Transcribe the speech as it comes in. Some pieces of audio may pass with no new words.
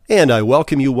And I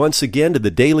welcome you once again to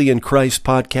the Daily in Christ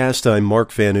podcast. I'm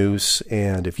Mark Van Oos,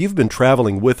 and if you've been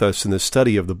traveling with us in the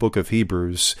study of the book of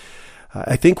Hebrews,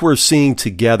 I think we're seeing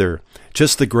together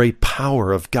just the great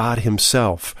power of God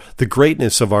Himself, the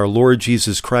greatness of our Lord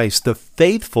Jesus Christ, the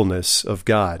faithfulness of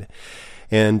God.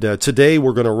 And today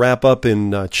we're going to wrap up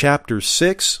in chapter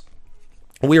 6.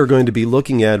 We are going to be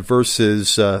looking at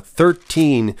verses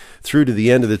 13 through to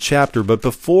the end of the chapter. But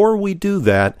before we do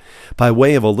that, by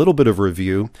way of a little bit of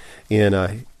review,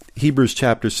 in Hebrews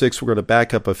chapter 6, we're going to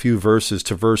back up a few verses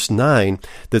to verse 9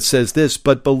 that says this,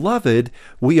 "But beloved,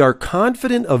 we are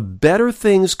confident of better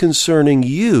things concerning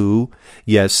you,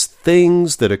 yes,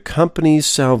 things that accompany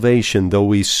salvation, though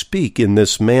we speak in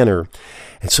this manner."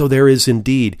 And so there is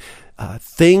indeed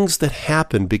things that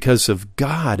happen because of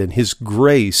God and His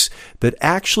grace that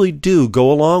actually do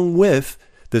go along with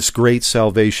this great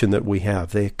salvation that we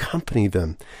have. They accompany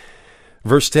them.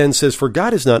 Verse 10 says, "For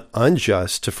God is not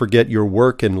unjust to forget your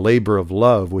work and labor of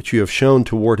love, which you have shown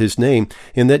toward His name,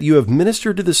 in that you have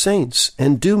ministered to the saints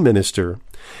and do minister.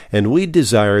 And we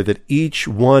desire that each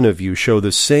one of you show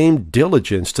the same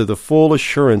diligence to the full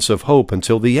assurance of hope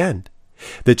until the end,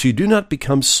 that you do not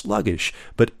become sluggish,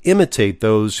 but imitate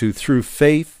those who through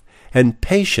faith and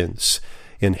patience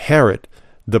inherit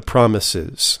the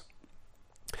promises."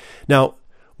 Now,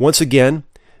 once again,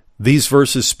 these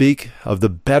verses speak of the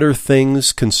better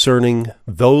things concerning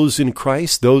those in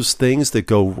Christ, those things that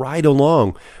go right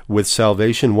along with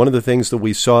salvation. One of the things that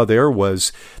we saw there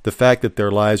was the fact that their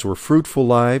lives were fruitful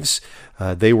lives.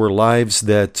 They were lives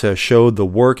that showed the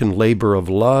work and labor of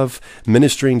love,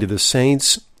 ministering to the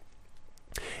saints.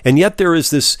 And yet there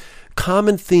is this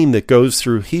common theme that goes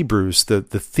through Hebrews, the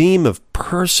theme of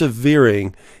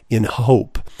persevering in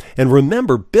hope. And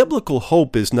remember, biblical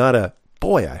hope is not a,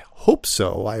 boy, I hope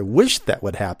so, I wish that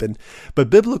would happen.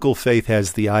 But biblical faith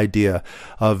has the idea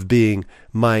of being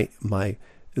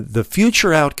the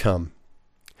future outcome.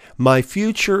 My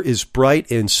future is bright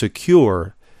and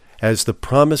secure as the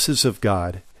promises of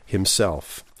God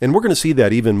Himself. And we're going to see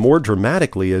that even more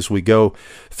dramatically as we go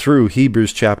through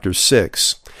Hebrews chapter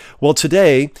 6. Well,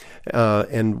 today,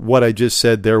 and what I just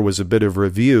said there was a bit of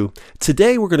review.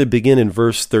 Today we're going to begin in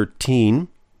verse 13,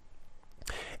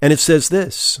 and it says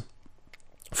this,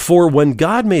 "For when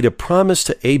God made a promise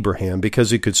to Abraham, because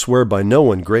He could swear by no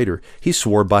one greater, He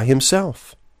swore by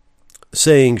Himself,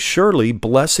 saying, 'Surely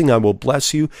blessing I will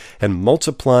bless you, and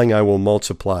multiplying I will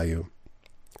multiply you.'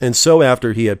 And so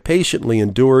after He had patiently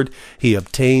endured, He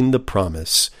obtained the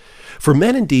promise. For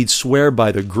men indeed swear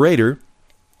by the greater,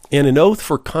 and an oath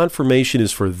for confirmation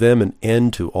is for them an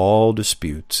end to all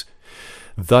disputes.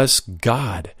 Thus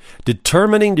God,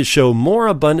 determining to show more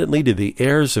abundantly to the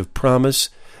heirs of promise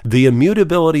the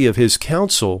immutability of His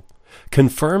counsel,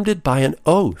 confirmed it by an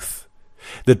oath,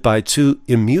 that by two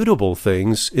immutable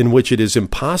things, in which it is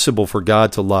impossible for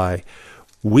God to lie,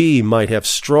 we might have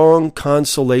strong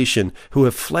consolation who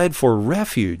have fled for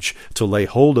refuge to lay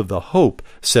hold of the hope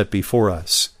set before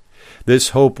us. This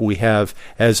hope we have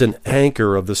as an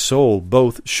anchor of the soul,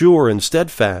 both sure and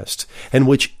steadfast, and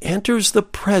which enters the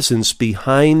presence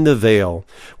behind the veil,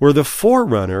 where the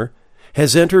forerunner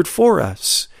has entered for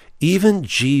us, even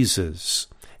Jesus,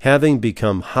 having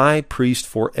become high priest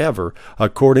forever,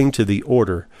 according to the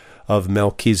order of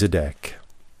Melchizedek."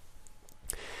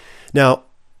 Now,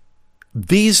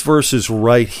 these verses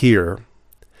right here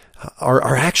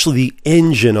are actually the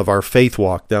engine of our faith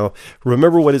walk. Now,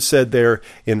 remember what it said there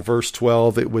in verse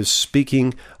 12. It was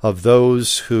speaking of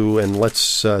those who, and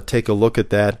let's take a look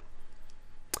at that.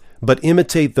 "But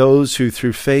imitate those who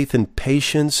through faith and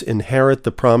patience inherit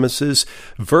the promises."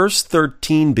 Verse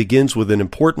 13 begins with an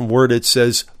important word. It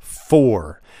says,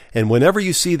 "for." And whenever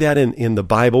you see that in the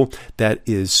Bible, that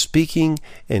is speaking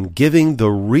and giving the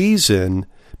reason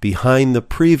behind the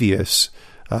previous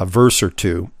verse or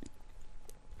two.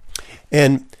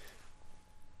 And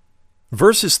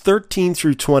verses 13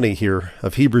 through 20 here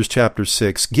of Hebrews chapter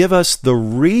 6 give us the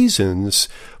reasons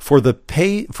for the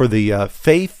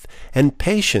faith and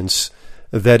patience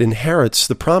that inherits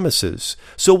the promises.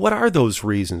 So what are those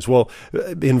reasons? Well,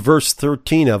 in verse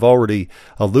 13, I've already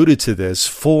alluded to this.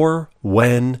 For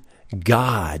when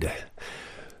God.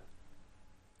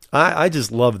 I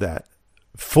just love that.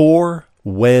 For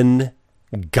when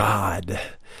God.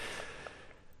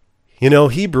 You know,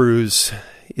 Hebrews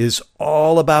is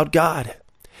all about God.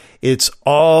 It's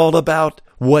all about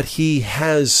what He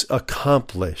has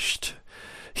accomplished.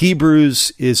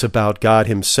 Hebrews is about God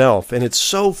Himself, and it's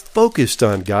so focused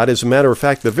on God. As a matter of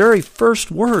fact, the very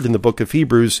first word in the book of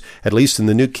Hebrews, at least in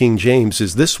the New King James,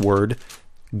 is this word,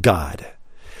 God.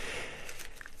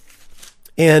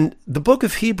 And the book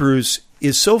of Hebrews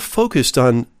is so focused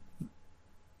on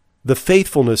the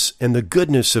faithfulness and the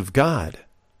goodness of God.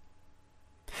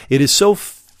 It is so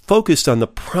focused on the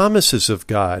promises of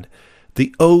God,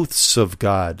 the oaths of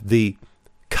God, the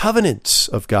covenants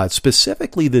of God,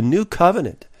 specifically the new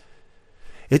covenant.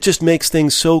 It just makes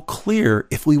things so clear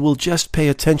if we will just pay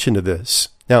attention to this.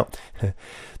 Now,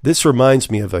 this reminds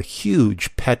me of a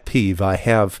huge pet peeve I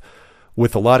have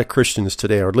with a lot of Christians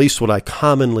today, or at least what I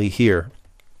commonly hear.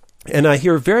 And I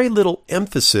hear very little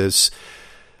emphasis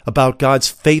about God's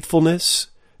faithfulness,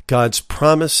 God's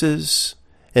promises,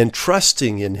 and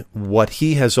trusting in what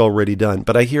He has already done.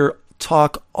 But I hear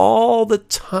talk all the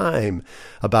time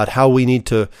about how we need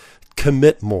to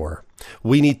commit more.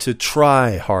 We need to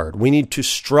try hard. We need to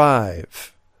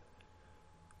strive.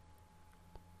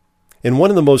 And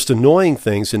one of the most annoying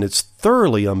things, and it's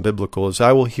thoroughly unbiblical, is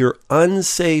I will hear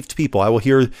unsaved people. I will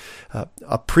hear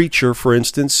a preacher, for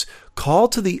instance, call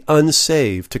to the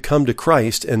unsaved to come to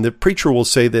Christ, and the preacher will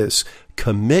say this: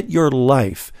 commit your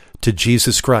life to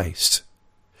Jesus Christ.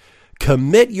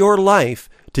 Commit your life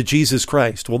to Jesus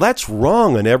Christ. Well, that's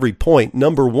wrong on every point.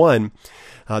 Number one,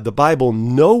 the Bible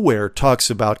nowhere talks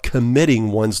about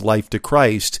committing one's life to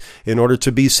Christ in order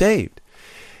to be saved.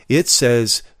 It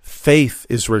says faith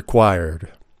is required.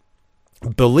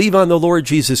 Believe on the Lord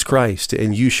Jesus Christ,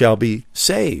 and you shall be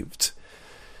saved.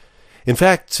 In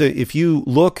fact, if you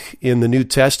look in the New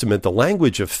Testament, the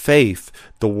language of faith,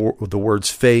 the words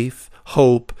faith,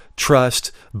 hope,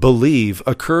 trust, believe,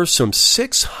 occurs some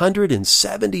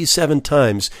 677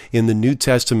 times in the New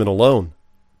Testament alone.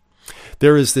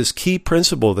 There is this key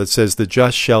principle that says the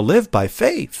just shall live by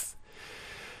faith.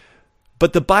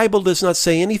 But the Bible does not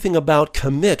say anything about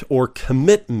commit or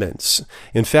commitments.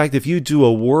 In fact, if you do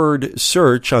a word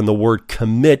search on the word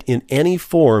commit in any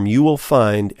form, you will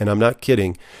find, and I'm not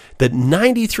kidding, that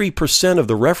 93% of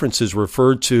the references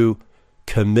refer to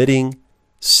committing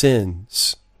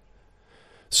sins.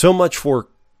 So much for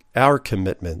our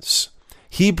commitments.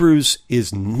 Hebrews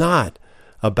is not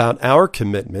about our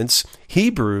commitments.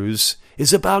 Hebrews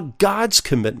is about God's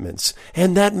commitments,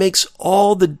 and that makes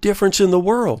all the difference in the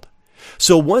world.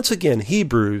 So once again,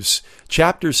 Hebrews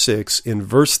chapter 6 in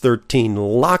verse 13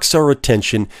 locks our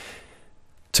attention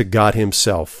to God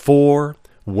Himself. For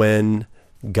when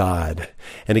God.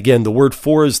 And again, the word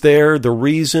for is there, the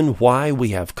reason why we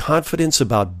have confidence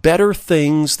about better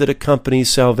things that accompany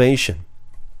salvation.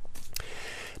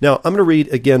 Now, I'm going to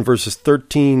read again verses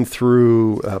 13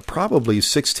 through probably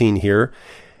 16 here.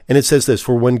 And it says this: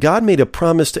 For when God made a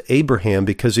promise to Abraham,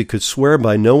 because He could swear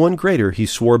by no one greater, He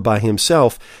swore by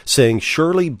Himself, saying,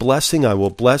 Surely blessing I will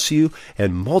bless you,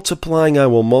 and multiplying I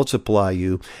will multiply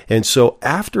you. And so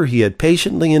after he had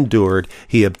patiently endured,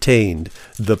 he obtained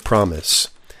the promise.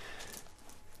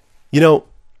 You know,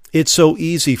 it's so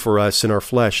easy for us in our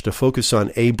flesh to focus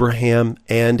on Abraham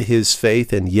and his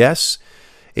faith. And yes,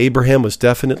 Abraham was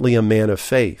definitely a man of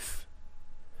faith.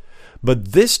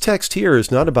 But this text here is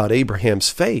not about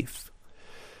Abraham's faith,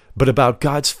 but about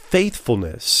God's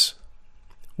faithfulness.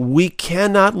 We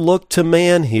cannot look to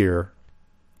man here,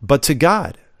 but to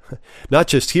God. Not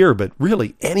just here, but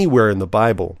really anywhere in the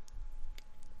Bible.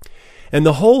 And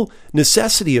the whole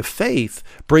necessity of faith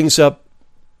brings up,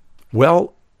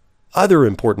 well, other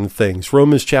important things.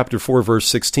 Romans chapter 4, verse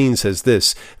 16 says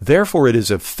this: Therefore it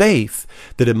is of faith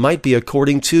that it might be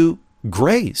according to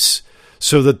grace,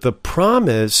 so that the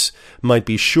promise might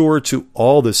be sure to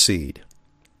all the seed,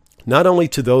 not only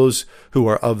to those who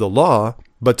are of the law,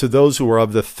 but to those who are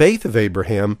of the faith of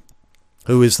Abraham,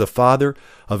 who is the father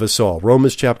of us all.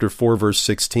 Romans chapter 4, verse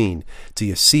 16. Do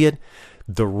you see it?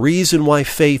 The reason why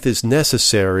faith is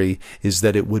necessary is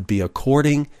that it would be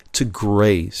according to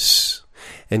grace.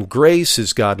 And grace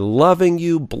is God loving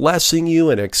you, blessing you,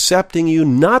 and accepting you,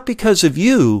 not because of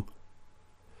you,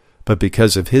 but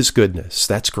because of His goodness.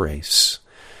 That's grace.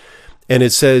 And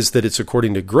it says that it's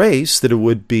according to grace that it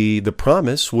would be, the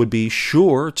promise would be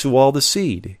sure to all the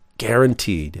seed,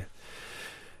 guaranteed.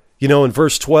 You know, in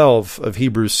verse 12 of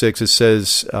Hebrews 6, it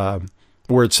says,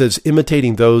 where it says,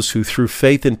 imitating those who through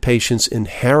faith and patience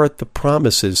inherit the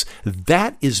promises,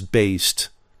 that is based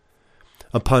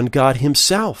upon God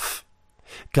Himself,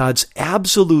 God's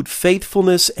absolute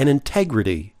faithfulness and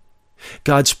integrity,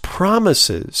 God's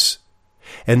promises.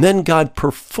 And then God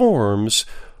performs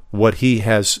what He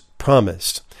has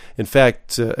promised. In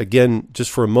fact, again,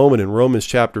 just for a moment, in Romans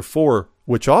chapter 4,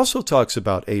 which also talks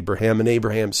about Abraham and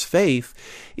Abraham's faith,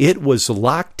 it was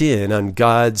locked in on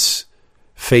God's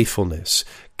faithfulness,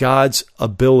 God's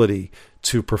ability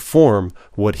to perform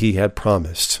what He had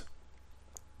promised.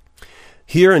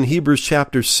 Here in Hebrews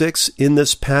chapter 6, in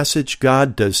this passage,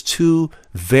 God does two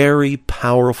very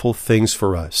powerful things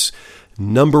for us.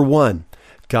 Number one,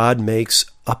 God makes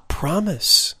a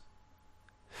promise.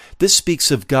 This speaks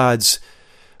of God's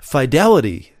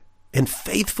fidelity and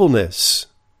faithfulness.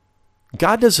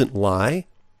 God doesn't lie.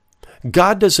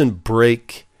 God doesn't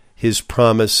break his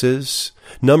promises.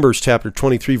 Numbers chapter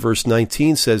 23 verse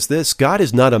 19 says this, God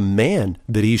is not a man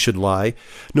that he should lie,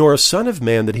 nor a son of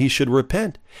man that he should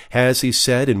repent. Has he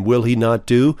said, and will he not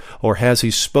do? Or has he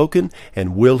spoken,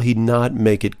 and will he not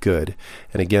make it good?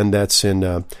 And again, that's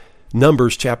in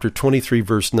Numbers chapter 23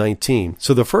 verse 19.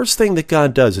 So the first thing that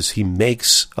God does is he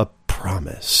makes a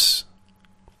promise.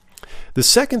 The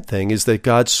second thing is that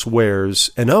God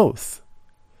swears an oath.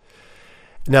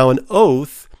 Now, an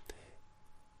oath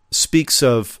speaks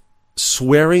of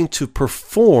swearing to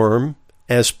perform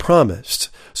as promised.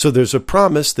 So there's a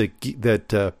promise that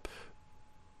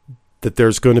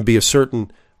there's going to be a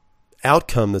certain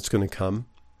outcome that's going to come.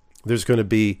 There's going to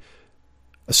be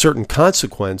a certain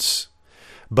consequence,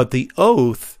 but the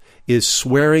oath is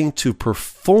swearing to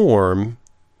perform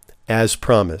as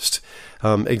promised.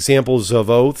 Examples of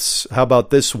oaths, how about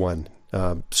this one?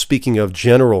 Speaking of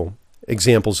general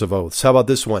examples of oaths, how about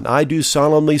this one? I do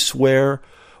solemnly swear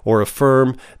or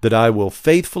affirm that I will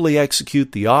faithfully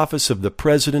execute the office of the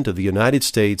President of the United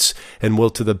States and will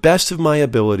to the best of my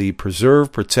ability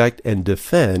preserve, protect, and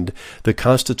defend the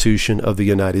Constitution of the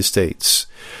United States.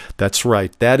 That's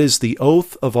right. That is the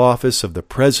oath of office of the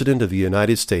President of the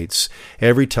United States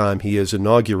every time he is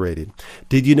inaugurated.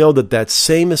 Did you know that that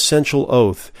same essential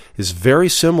oath is very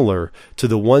similar to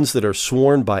the ones that are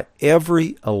sworn by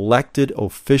every elected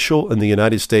official in the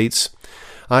United States?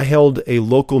 I held a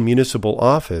local municipal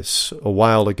office a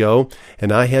while ago,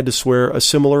 and I had to swear a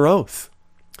similar oath.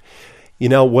 You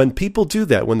know, when people do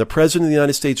that, when the President of the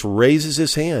United States raises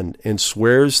his hand and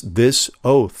swears this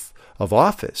oath of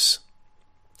office,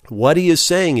 what he is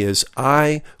saying is,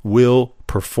 I will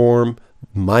perform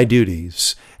my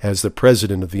duties as the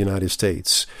President of the United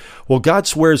States. Well, God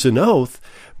swears an oath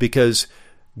because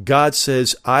God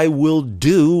says, I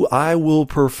will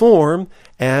perform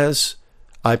as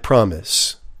I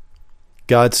promise.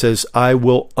 God says, I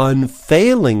will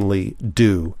unfailingly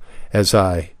do as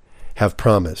I have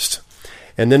promised.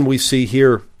 And then we see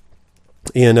here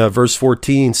in verse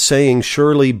 14, saying,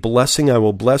 surely blessing I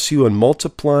will bless you, and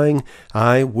multiplying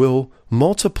I will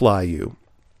multiply you.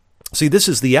 See, this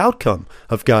is the outcome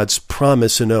of God's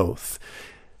promise and oath.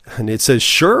 And it says,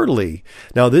 surely.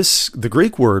 Now the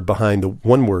Greek word behind the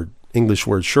one word, English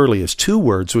word surely, is two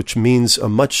words, which means a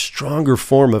much stronger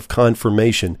form of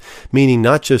confirmation, meaning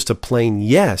not just a plain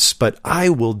yes, but I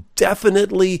will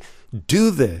definitely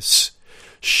do this.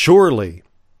 Surely.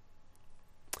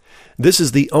 This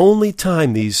is the only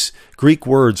time these Greek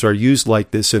words are used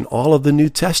like this in all of the New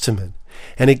Testament.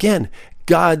 And again,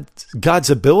 God's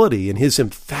ability and his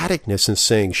emphaticness in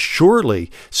saying surely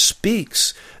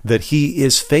speaks that he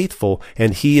is faithful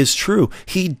and he is true.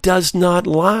 He does not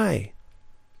lie.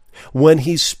 When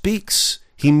he speaks,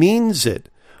 he means it.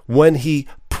 When he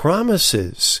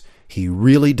promises, he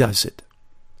really does it.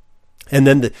 And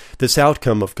then this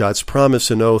outcome of God's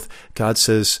promise and oath, God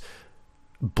says,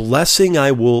 blessing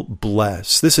I will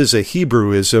bless. This is a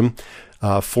Hebrewism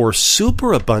for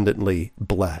superabundantly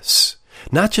bless.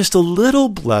 Not just a little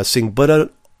blessing, but an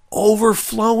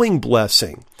overflowing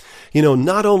blessing. You know,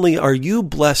 not only are you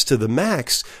blessed to the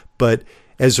max, but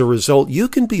as a result, you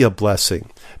can be a blessing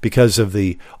because of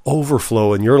the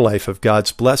overflow in your life of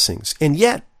God's blessings. And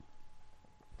yet,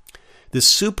 this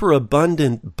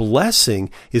superabundant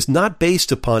blessing is not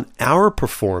based upon our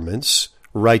performance,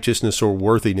 righteousness, or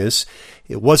worthiness.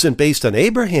 It wasn't based on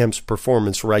Abraham's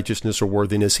performance, righteousness, or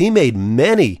worthiness. He made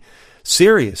many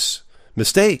serious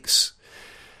mistakes.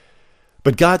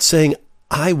 But God saying,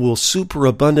 I will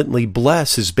superabundantly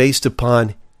bless, is based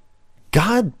upon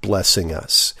God blessing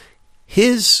us,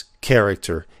 his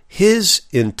character, his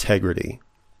integrity.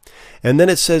 And then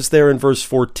it says there in verse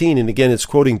 14, and again it's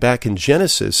quoting back in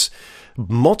Genesis,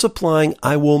 multiplying,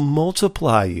 I will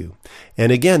multiply you.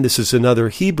 And again, this is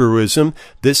another Hebrewism,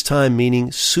 this time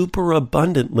meaning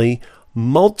superabundantly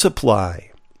multiply.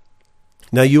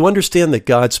 Now you understand that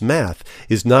God's math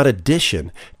is not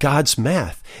addition. God's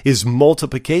math is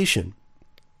multiplication.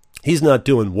 He's not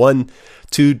doing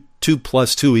 2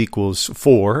 plus 2 equals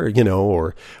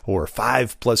 4, or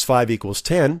 5 plus 5 equals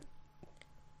 10.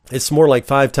 It's more like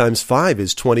 5 times 5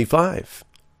 is 25.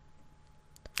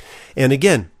 And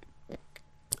again,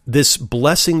 this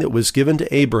blessing that was given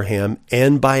to Abraham,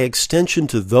 and by extension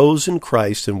to those in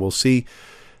Christ, and we'll see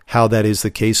how that is the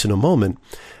case in a moment,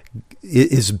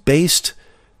 is based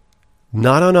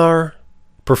not on our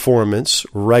performance,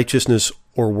 righteousness,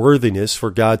 or worthiness for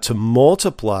God to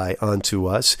multiply unto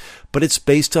us, but it's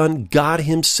based on God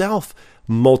himself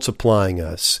multiplying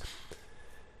us.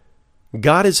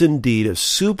 God is indeed a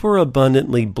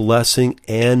superabundantly blessing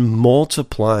and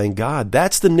multiplying God.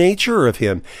 That's the nature of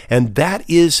him, and that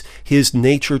is his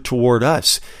nature toward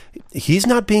us. He's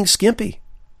not being skimpy.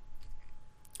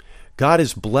 God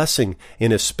is blessing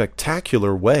in a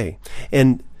spectacular way.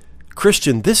 And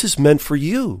Christian, this is meant for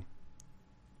you,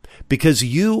 because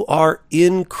you are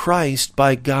in Christ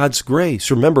by God's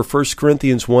grace. Remember, 1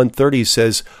 Corinthians 1:30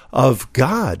 says, of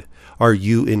God are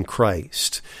you in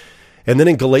Christ. And then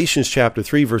in Galatians chapter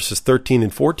 3, verses 13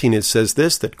 and 14, it says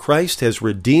this, that Christ has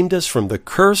redeemed us from the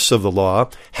curse of the law,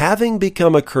 having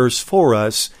become a curse for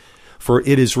us. For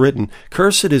it is written,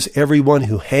 cursed is everyone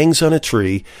who hangs on a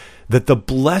tree, that the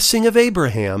blessing of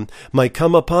Abraham might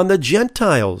come upon the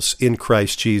Gentiles in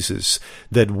Christ Jesus,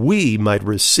 that we might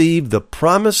receive the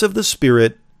promise of the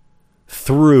Spirit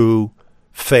through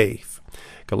faith.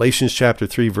 Galatians chapter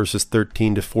 3, verses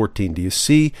 13 to 14. Do you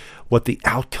see what the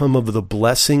outcome of the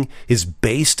blessing is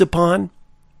based upon?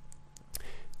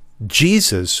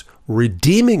 Jesus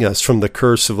redeeming us from the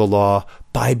curse of the law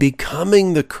by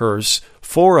becoming the curse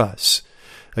for us.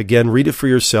 Again, read it for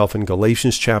yourself in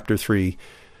Galatians chapter 3.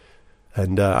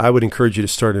 And I would encourage you to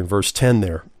start in verse 10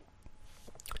 there.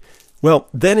 Well,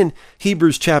 then in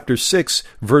Hebrews chapter 6,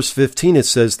 verse 15, it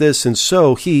says this, and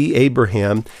so he,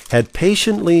 Abraham,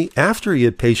 after he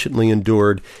had patiently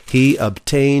endured, he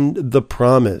obtained the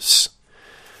promise.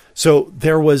 So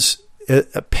there was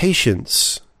a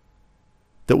patience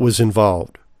that was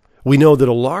involved. We know that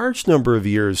a large number of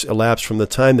years elapsed from the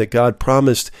time that God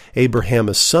promised Abraham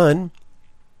a son,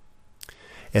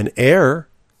 an heir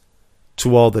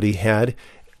to all that he had.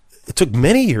 It took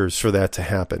many years for that to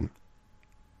happen.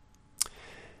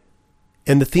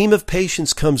 And the theme of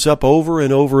patience comes up over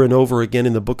and over and over again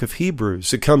in the book of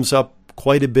Hebrews. It comes up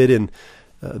quite a bit in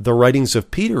the writings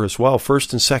of Peter as well,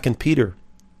 1st and 2nd Peter.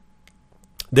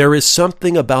 There is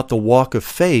something about the walk of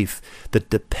faith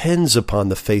that depends upon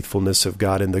the faithfulness of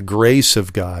God and the grace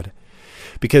of God.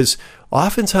 Because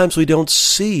oftentimes we don't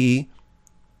see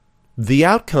the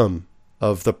outcome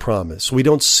of the promise. We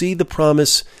don't see the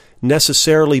promise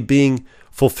necessarily being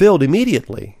fulfilled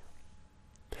immediately.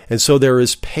 And so there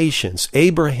is patience.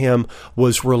 Abraham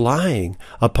was relying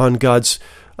upon God's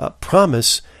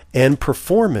promise and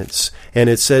performance. And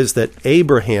it says that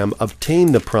Abraham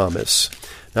obtained the promise.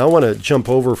 Now I want to jump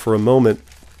over for a moment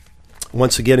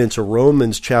once again into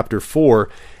Romans chapter 4.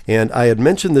 And I had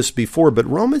mentioned this before, but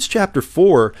Romans chapter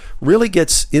 4 really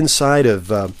gets inside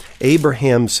of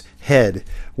Abraham's head,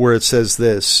 where it says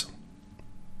this.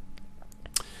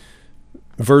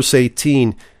 Verse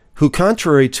 18, who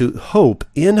contrary to hope,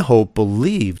 in hope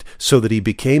believed, so that he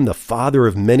became the father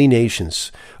of many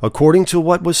nations. According to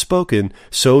what was spoken,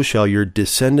 so shall your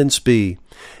descendants be.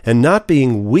 And not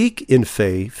being weak in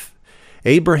faith,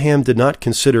 Abraham did not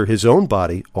consider his own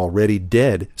body already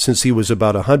dead, since he was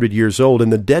about 100 years old,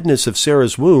 in the deadness of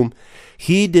Sarah's womb.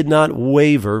 He did not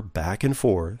waver back and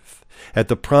forth at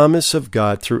the promise of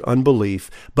God through unbelief,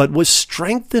 but was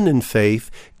strengthened in faith,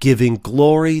 giving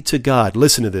glory to God.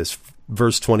 Listen to this,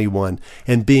 verse 21,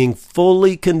 and being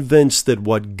fully convinced that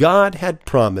what God had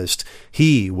promised,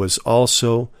 he was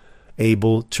also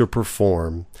able to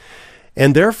perform.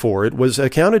 And therefore it was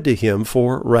accounted to him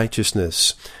for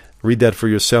righteousness. Read that for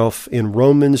yourself in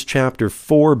Romans chapter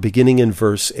 4, beginning in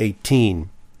verse 18.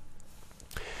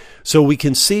 So we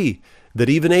can see that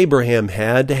even Abraham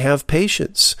had to have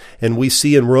patience. And we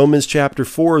see in Romans chapter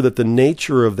 4 that the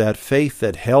nature of that faith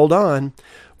that held on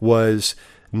was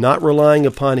not relying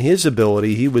upon his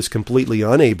ability. He was completely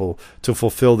unable to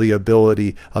fulfill the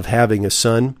ability of having a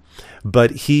son,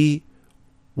 but he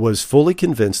was fully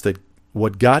convinced that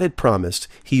what God had promised,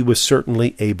 he was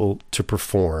certainly able to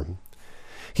perform.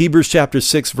 Hebrews chapter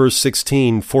 6, verse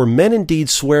 16, for men indeed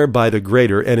swear by the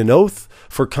greater, and an oath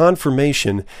for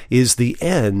confirmation is the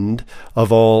end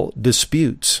of all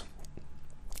disputes.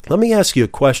 Let me ask you a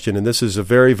question, and this is a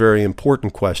very, very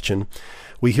important question.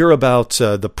 We hear about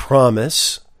the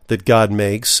promise that God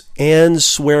makes and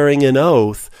swearing an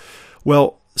oath.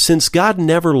 Well, since God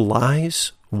never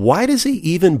lies, why does he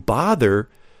even bother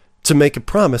to make a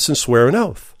promise and swear an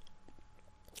oath?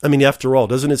 I mean, after all,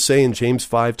 doesn't it say in James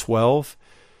 5:12,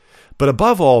 but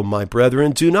above all, my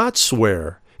brethren, do not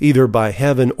swear, either by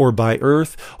heaven or by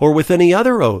earth or with any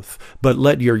other oath, but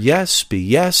let your yes be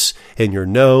yes and your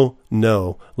no,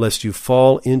 no, lest you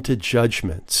fall into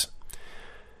judgments.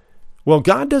 Well,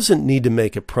 God doesn't need to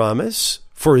make a promise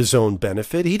for his own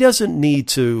benefit. He doesn't need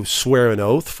to swear an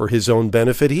oath for his own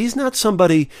benefit. He's not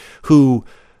somebody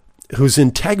whose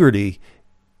integrity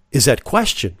is at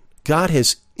question. God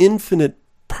has infinite,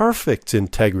 perfect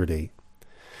integrity.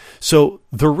 So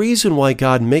the reason why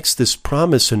God makes this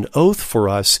promise and oath for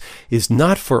us is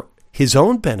not for his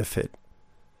own benefit,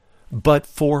 but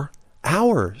for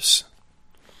ours.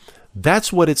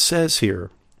 That's what it says here.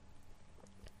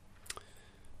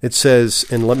 It says,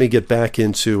 and let me get back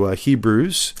into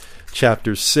Hebrews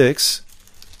chapter 6.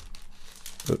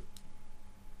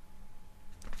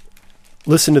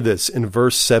 Listen to this in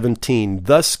verse 17.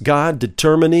 Thus God,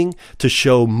 determining to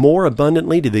show more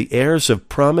abundantly to the heirs of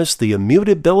promise the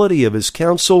immutability of his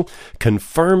counsel,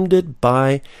 confirmed it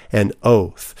by an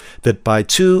oath, that by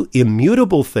two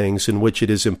immutable things in which it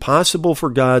is impossible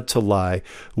for God to lie,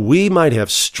 we might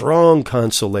have strong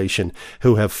consolation,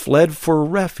 who have fled for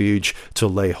refuge to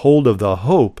lay hold of the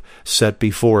hope set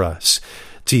before us.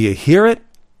 Do you hear it?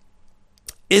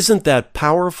 Isn't that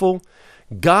powerful?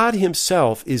 God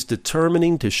himself is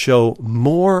determining to show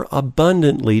more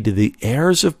abundantly to the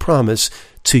heirs of promise,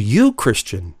 to you,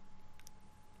 Christian,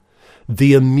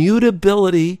 the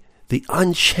immutability, the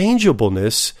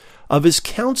unchangeableness of his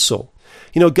counsel.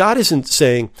 You know, God isn't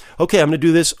saying, okay, I'm going to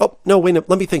do this. Oh, no, wait,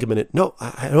 let me think a minute. No,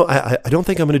 I don't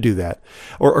think I'm going to do that.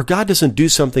 Or God doesn't do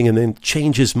something and then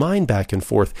change his mind back and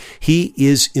forth. He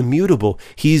is immutable.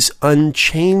 He's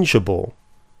unchangeable.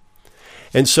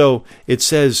 And so it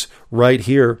says right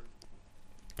here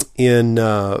in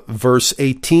verse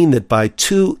 18 that by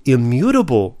two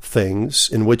immutable things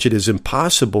in which it is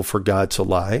impossible for God to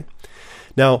lie.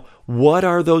 Now, what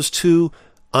are those two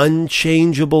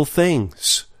unchangeable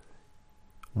things?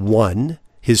 One,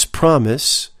 his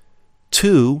promise.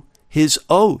 Two, his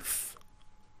oath.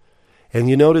 And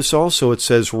you notice also it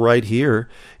says right here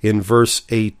in verse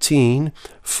 18,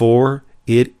 for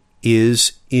it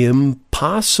is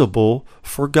impossible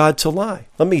for God to lie.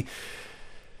 Let me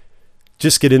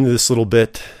just get into this a little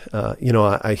bit.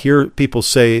 I hear people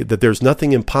say that there's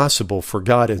nothing impossible for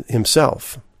God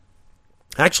himself.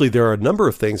 Actually, there are a number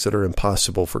of things that are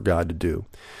impossible for God to do.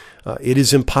 It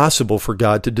is impossible for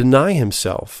God to deny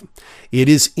himself. It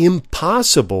is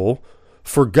impossible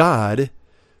for God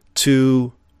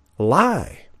to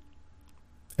lie.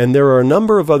 And there are a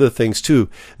number of other things, too,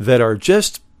 that are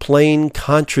just plain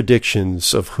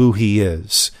contradictions of who he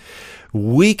is.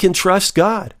 We can trust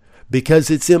God because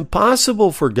it's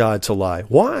impossible for God to lie.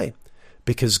 Why?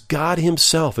 Because God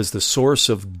himself is the source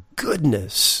of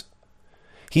goodness.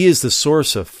 He is the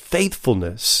source of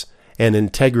faithfulness and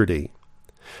integrity.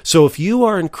 So if you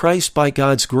are in Christ by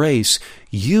God's grace,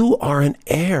 you are an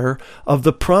heir of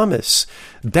the promise.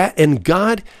 And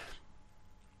God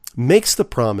makes the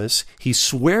promise, he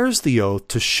swears the oath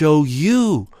to show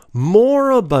you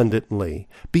more abundantly,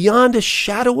 beyond a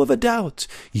shadow of a doubt,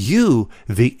 you,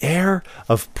 the heir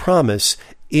of promise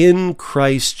in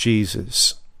Christ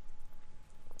Jesus.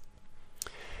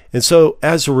 And so,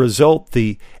 as a result,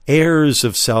 the heirs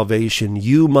of salvation,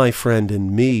 you, my friend,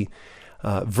 and me,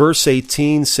 verse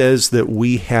 18 says that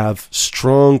we have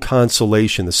strong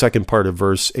consolation. The second part of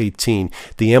verse 18,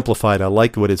 the Amplified, I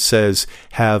like what it says,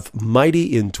 have mighty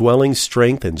indwelling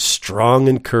strength and strong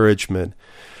encouragement,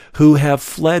 who have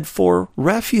fled for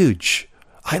refuge.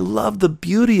 I love the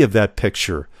beauty of that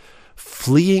picture.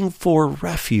 Fleeing for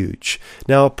refuge.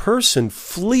 Now, a person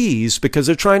flees because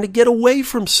they're trying to get away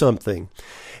from something.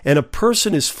 And a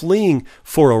person is fleeing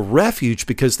for a refuge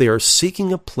because they are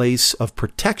seeking a place of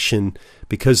protection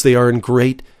because they are in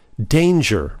great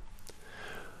danger.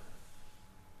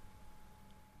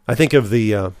 I think of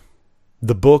the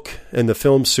book and the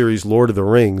film series Lord of the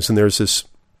Rings, and there's this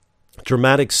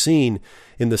dramatic scene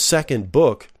in the second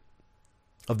book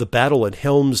of the battle at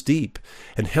Helm's Deep.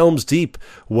 And Helm's Deep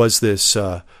was this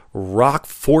rock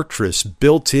fortress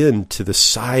built into the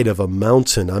side of a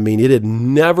mountain. I mean, it had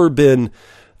never been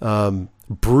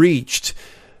breached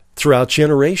throughout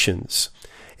generations.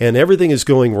 And everything is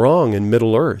going wrong in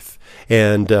Middle-earth.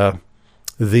 And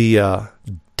the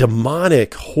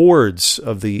demonic hordes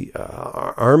of the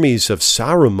armies of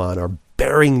Saruman are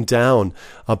bearing down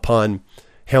upon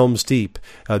Helm's Deep.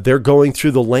 They're going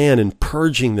through the land and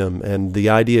purging them, and the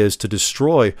idea is to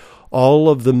destroy all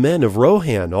of the men of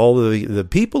Rohan, all of the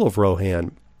people of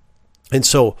Rohan. And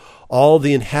so all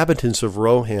the inhabitants of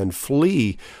Rohan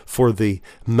flee for the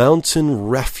mountain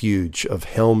refuge of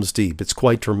Helm's Deep. It's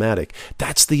quite dramatic.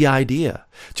 That's the idea.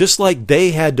 Just like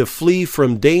they had to flee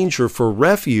from danger for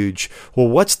refuge, well,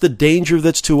 what's the danger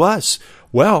that's to us?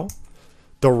 Well,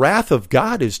 the wrath of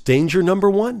God is danger number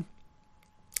one.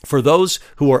 For those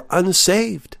who are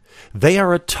unsaved, they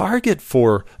are a target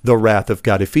for the wrath of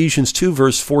God. Ephesians 2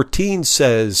 verse 14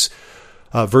 says,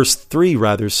 verse 3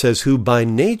 rather says, who by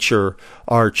nature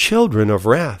are children of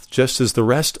wrath, just as the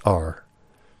rest are.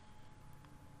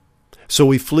 So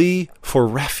we flee for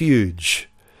refuge.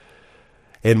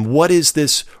 And what is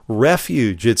this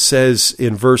refuge? It says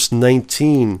in verse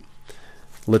 19,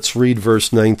 Let's read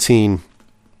verse 19.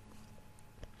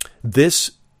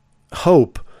 This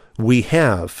hope we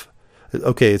have.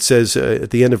 Okay, it says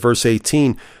at the end of verse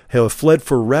 18, have fled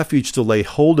for refuge to lay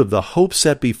hold of the hope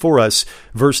set before us.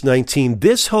 Verse 19,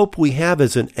 this hope we have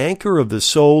as an anchor of the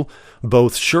soul,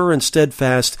 both sure and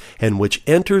steadfast, and which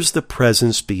enters the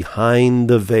presence behind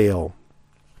the veil.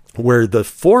 Where the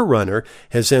forerunner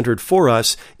has entered for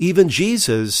us, even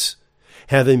Jesus,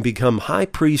 having become high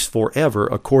priest forever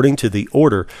according to the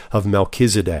order of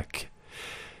Melchizedek.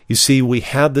 You see, we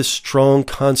have this strong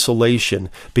consolation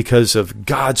because of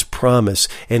God's promise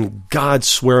and God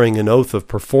swearing an oath of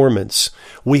performance.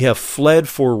 We have fled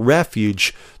for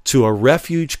refuge to a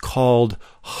refuge called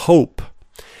hope.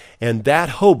 And that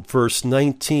hope, verse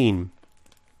 19,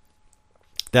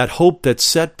 that hope that's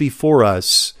set before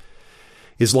us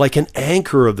is like an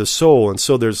anchor of the soul. And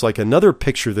so there's like another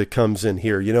picture that comes in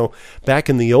here. You know, back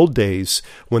in the old days,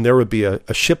 when there would be a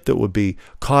ship that would be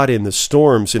caught in the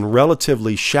storms in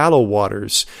relatively shallow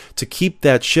waters, to keep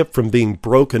that ship from being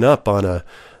broken up on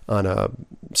a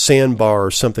sandbar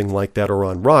or something like that, or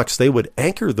on rocks, they would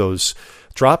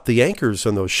drop the anchors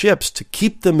on those ships to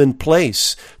keep them in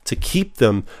place, to keep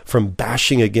them from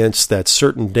bashing against that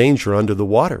certain danger under the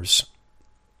waters.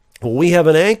 Well, we have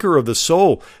an anchor of the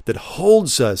soul that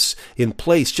holds us in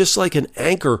place, just like an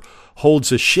anchor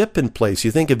holds a ship in place. You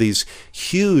think of these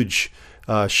huge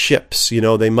ships, you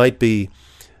know, they might be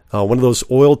one of those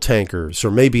oil tankers, or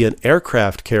maybe an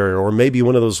aircraft carrier, or maybe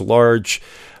one of those large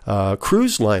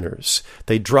cruise liners.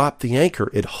 They drop the anchor.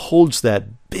 It holds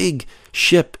that big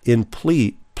ship in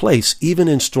place, even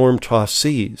in storm-tossed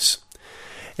seas.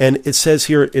 And it says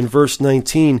here in verse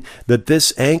 19 that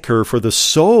this anchor for the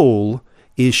soul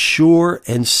is sure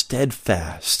and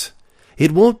steadfast.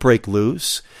 It won't break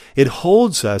loose. It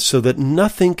holds us so that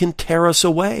nothing can tear us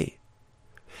away.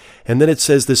 And then it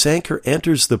says this anchor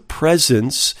enters the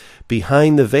presence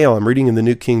behind the veil. I'm reading in the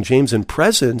New King James, and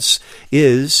presence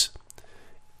is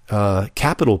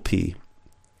capital P.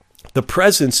 The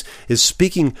presence is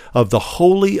speaking of the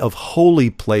holy of holy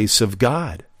place of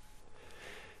God.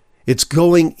 It's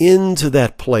going into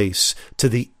that place, to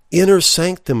the inner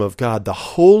sanctum of God, the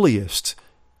holiest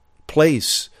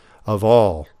place of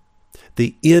all,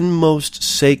 the inmost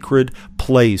sacred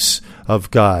place of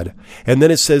God. And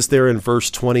then it says there in verse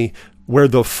 20, where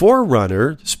the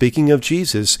forerunner, speaking of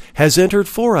Jesus, has entered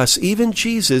for us, even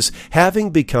Jesus,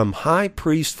 having become high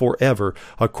priest forever,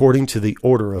 according to the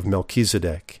order of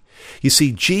Melchizedek. You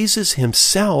see, Jesus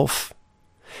himself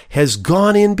has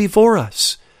gone in before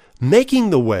us, making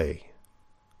the way.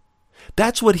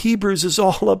 That's what Hebrews is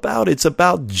all about. It's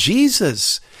about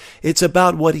Jesus. It's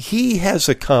about what he has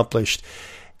accomplished.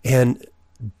 And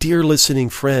dear listening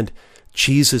friend,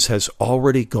 Jesus has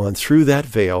already gone through that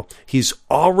veil. He's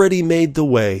already made the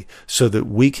way so that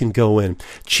we can go in.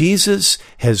 Jesus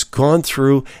has gone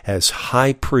through as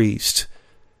high priest.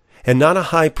 And not a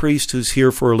high priest who's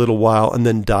here for a little while and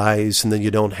then dies, and then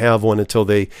you don't have one until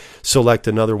they select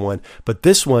another one. But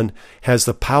this one has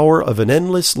the power of an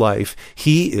endless life.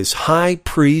 He is high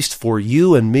priest for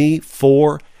you and me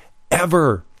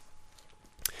forever.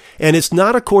 And it's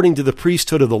not according to the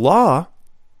priesthood of the law,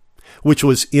 which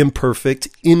was imperfect,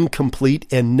 incomplete,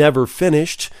 and never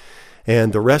finished.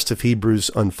 And the rest of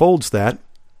Hebrews unfolds that,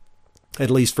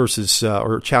 at least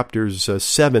chapters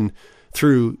 7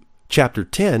 through chapter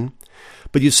 10.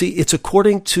 But you see, it's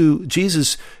according to,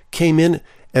 Jesus came in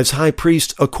as high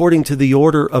priest according to the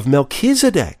order of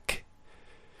Melchizedek,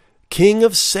 king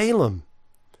of Salem,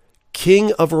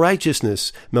 king of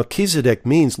righteousness. Melchizedek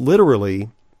means literally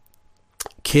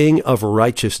king of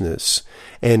righteousness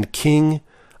and king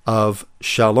of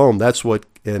shalom. That's what,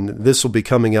 and this will be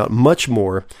coming out much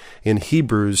more in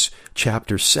Hebrews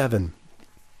chapter 7.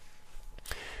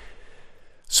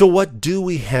 So what do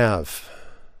we have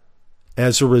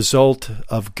as a result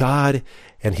of God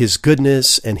and his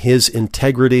goodness and his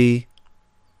integrity?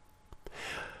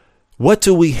 What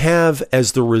do we have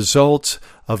as the result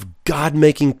of God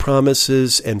making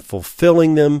promises and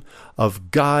fulfilling them,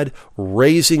 of God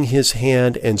raising his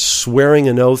hand and swearing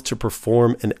an oath to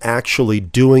perform and actually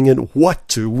doing it? What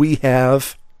do we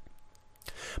have?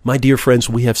 My dear friends,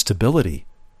 we have stability,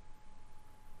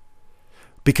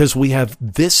 because we have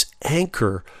this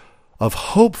anchor of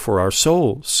hope for our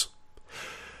souls.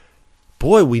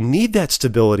 Boy, we need that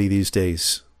stability these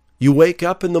days. You wake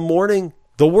up in the morning,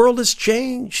 the world has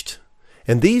changed.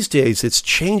 And these days, it's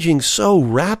changing so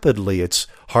rapidly, it's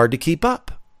hard to keep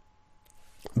up.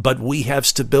 But we have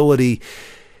stability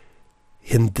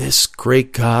in this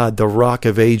great God, the Rock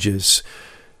of Ages,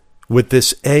 with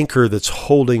this anchor that's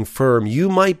holding firm. You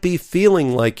might be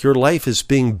feeling like your life is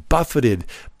being buffeted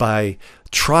by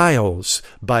trials,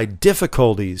 by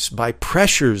difficulties, by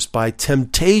pressures, by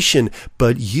temptation.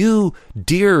 But you,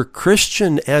 dear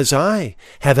Christian, as I,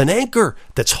 have an anchor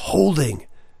that's holding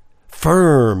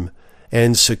firm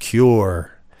and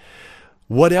secure.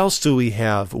 What else do we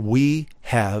have? We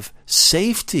have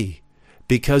safety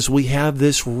because we have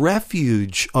this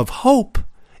refuge of hope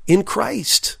in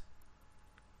Christ.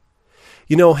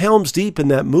 You know, Helm's Deep in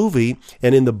that movie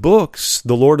and in the books,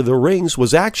 The Lord of the Rings,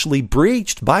 was actually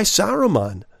breached by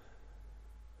Saruman.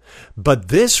 But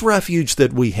this refuge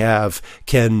that we have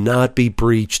cannot be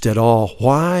breached at all.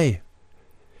 Why?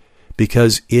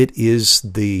 Because it is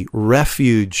the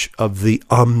refuge of the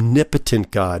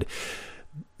omnipotent God.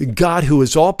 God who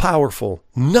is all-powerful.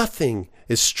 Nothing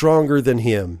is stronger than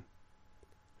him.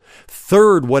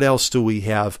 Third, what else do we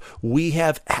have? We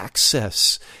have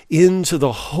access into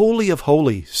the Holy of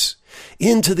Holies,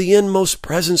 into the inmost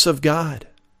presence of God.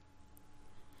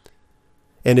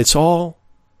 And it's all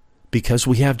because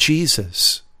we have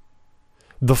Jesus,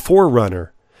 the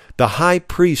forerunner, the high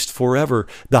priest forever,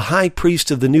 the high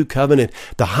priest of the new covenant,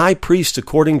 the high priest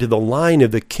according to the line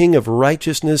of the King of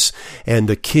righteousness and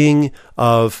the King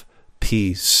of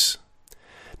peace.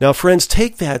 Now, friends,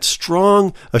 take that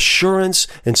strong assurance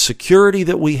and security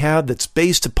that we have that's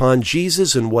based upon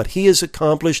Jesus and what he has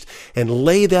accomplished and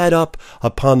lay that up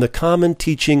upon the common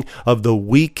teaching of the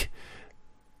weak,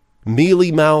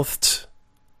 mealy-mouthed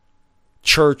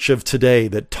church of today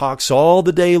that talks all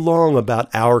the day long about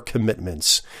our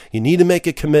commitments. You need to make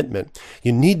a commitment.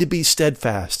 You need to be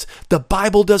steadfast. The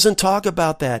Bible doesn't talk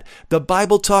about that. The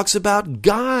Bible talks about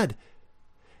God,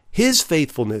 his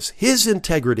faithfulness, his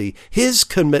integrity, his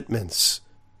commitments.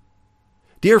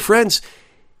 Dear friends,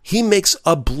 he makes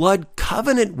a blood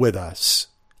covenant with us.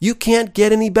 You can't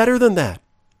get any better than that.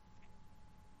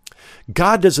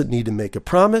 God doesn't need to make a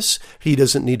promise. He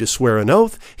doesn't need to swear an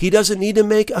oath. He doesn't need to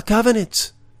make a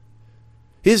covenant.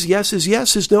 His yes is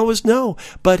yes, his no is no.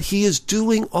 But he is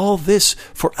doing all this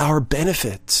for our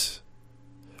benefit,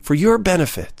 for your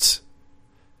benefit.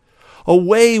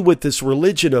 Away with this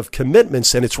religion of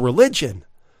commitments and its religion.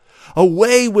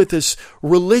 Away with this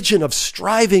religion of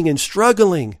striving and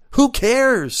struggling. Who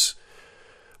cares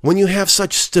when you have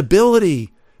such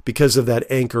stability because of that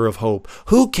anchor of hope?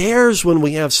 Who cares when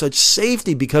we have such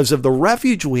safety because of the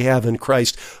refuge we have in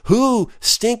Christ? Who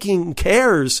stinking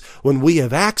cares when we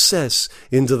have access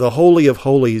into the Holy of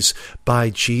Holies by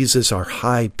Jesus, our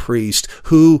high priest?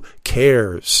 Who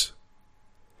cares?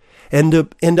 And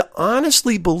to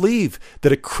honestly believe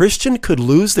that a Christian could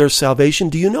lose their salvation,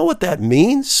 do you know what that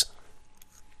means?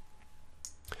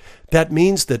 That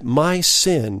means that my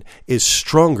sin is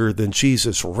stronger than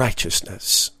Jesus'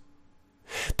 righteousness.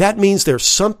 That means there's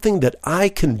something that I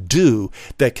can do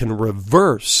that can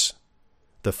reverse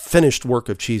the finished work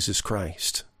of Jesus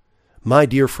Christ. My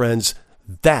dear friends,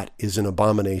 that is an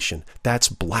abomination. That's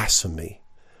blasphemy.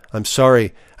 I'm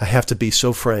sorry I have to be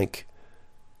so frank,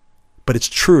 but it's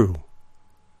true.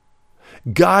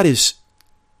 God is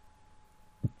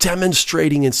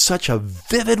demonstrating in such a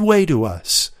vivid way to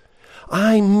us.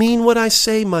 I mean what I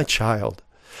say, my child.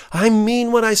 I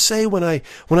mean what I say when I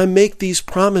make these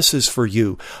promises for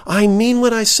you. I mean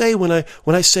what I say when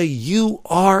I say you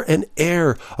are an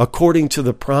heir according to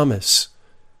the promise.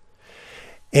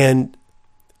 And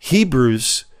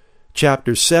Hebrews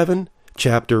chapter 7,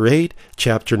 chapter 8,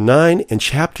 chapter 9, and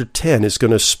chapter 10 is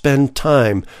going to spend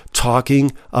time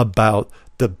talking about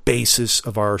the basis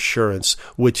of our assurance,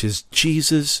 which is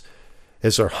Jesus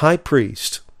as our high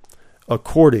priest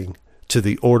according to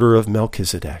the order of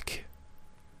Melchizedek.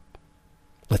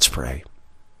 Let's pray.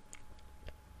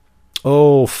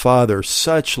 Oh, Father,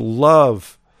 such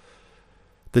love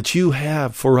that you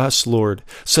have for us, Lord,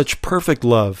 such perfect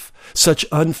love, such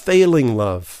unfailing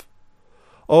love.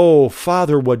 Oh,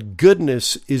 Father, what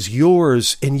goodness is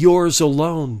yours and yours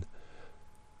alone.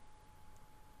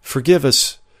 Forgive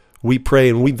us, we pray,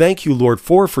 and we thank you, Lord,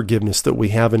 for forgiveness that we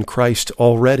have in Christ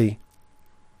already.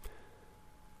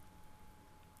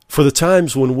 For the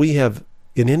times when we have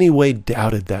in any way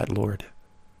doubted that, Lord,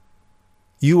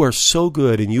 you are so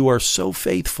good and you are so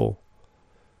faithful.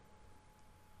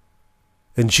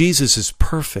 And Jesus is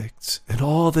perfect, and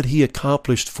all that he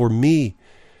accomplished for me,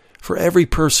 for every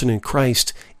person in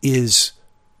Christ, is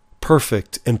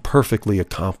perfect and perfectly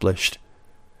accomplished.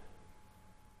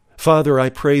 Father, I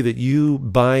pray that you,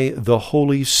 by the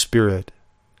Holy Spirit,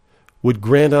 would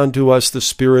grant unto us the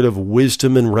spirit of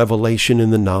wisdom and revelation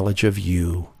in the knowledge of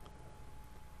you,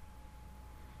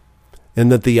 and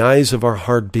that the eyes of our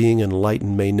heart being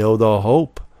enlightened may know the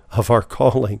hope of our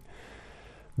calling,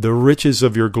 the riches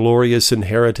of your glorious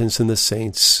inheritance in the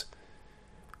saints,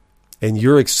 and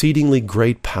your exceedingly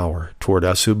great power toward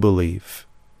us who believe.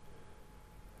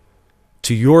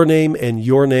 To your name and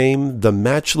your name, the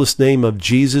matchless name of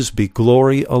Jesus, be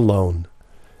glory alone.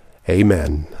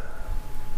 Amen.